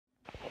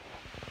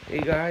Hey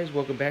guys,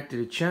 welcome back to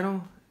the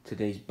channel.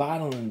 Today's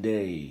bottling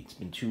day. It's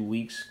been 2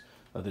 weeks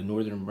of the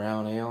Northern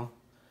Brown Ale,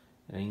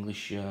 an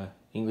English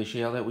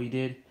ale that we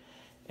did,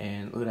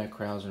 and look at that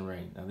Krausen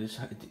Rain. Now this,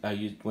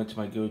 went to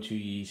my go-to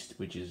yeast,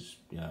 which is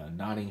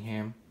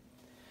Nottingham.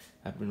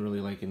 I've been really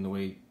liking the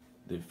way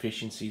the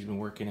efficiency's been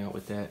working out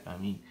with that. I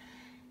mean,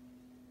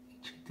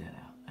 check that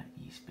out, that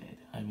yeast bed.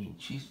 I mean,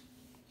 she's,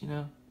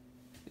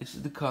 this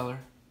is the color.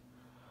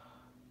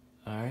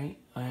 All right,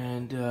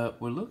 and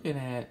we're looking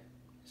at,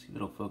 see if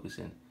it'll focus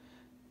in,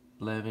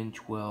 11,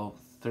 12,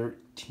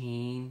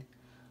 13.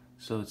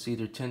 So it's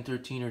either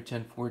 1013 or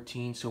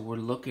 1014. So we're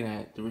looking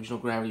at, the original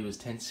gravity was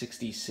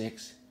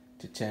 1066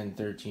 to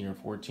 1013 or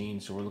 14.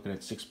 So we're looking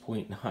at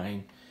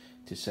 6.9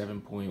 to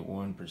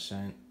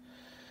 7.1%.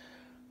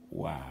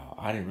 Wow,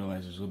 I didn't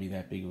realize it was gonna be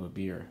that big of a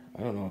beer.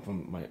 I don't know if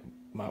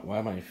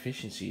why my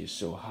efficiency is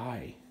so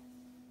high.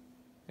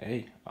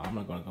 Hey, I'm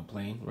not gonna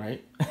complain,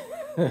 right?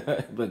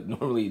 But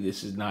normally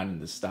this is not in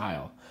the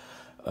style.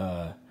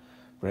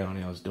 Brown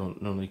ales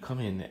don't normally come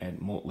in at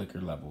malt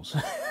liquor levels.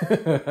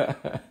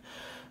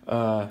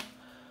 But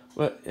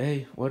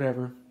hey,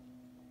 whatever.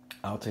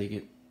 I'll take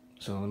it.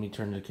 So let me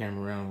turn the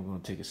camera around. We're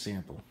going to take a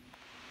sample.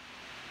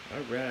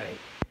 All right.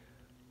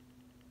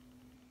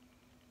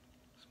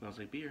 Smells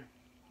like beer.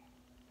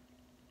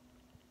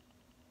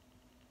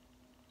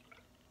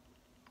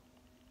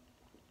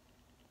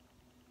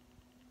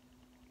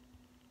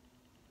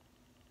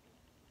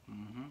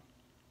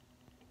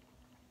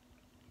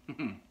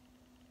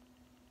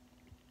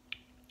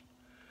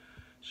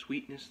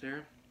 Sweetness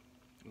there,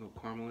 a little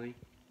caramely.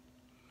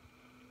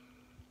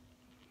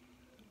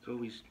 It's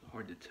always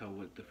hard to tell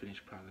what the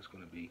finished product is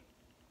going to be.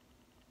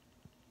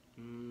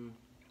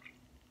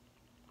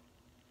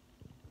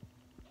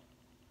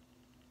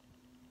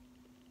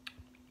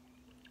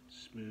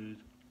 Smooth,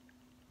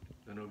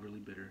 not overly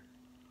bitter.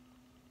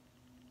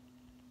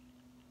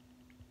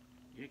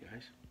 Yeah,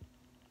 guys.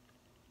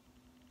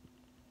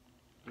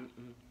 That's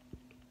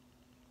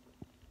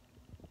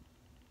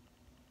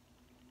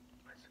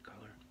the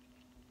color.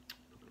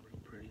 Looking real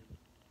pretty.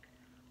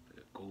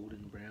 Like a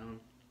golden brown.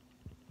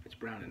 It's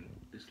brown in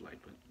this light,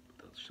 but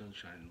the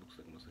sunshine looks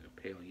like almost like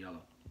a pale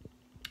yellow.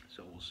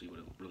 So we'll see what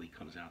it really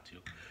comes out to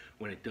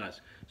when it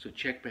does. So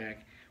check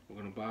back. We're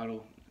gonna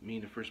bottle. Me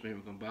and the first mate,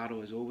 we're gonna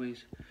bottle as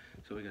always.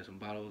 So we got some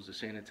bottles to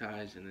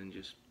sanitize, and then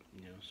just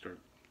start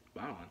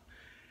bottling,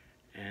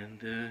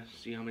 and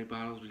see how many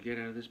bottles we get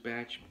out of this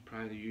batch.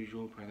 Probably the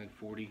usual, probably like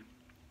 40,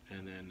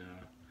 and then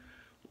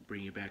we'll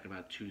bring you back in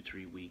about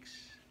 2-3 weeks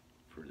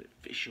for the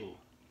official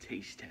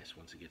taste test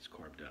once it gets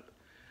carved up.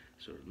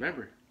 So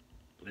remember,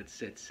 let's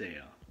set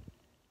sail.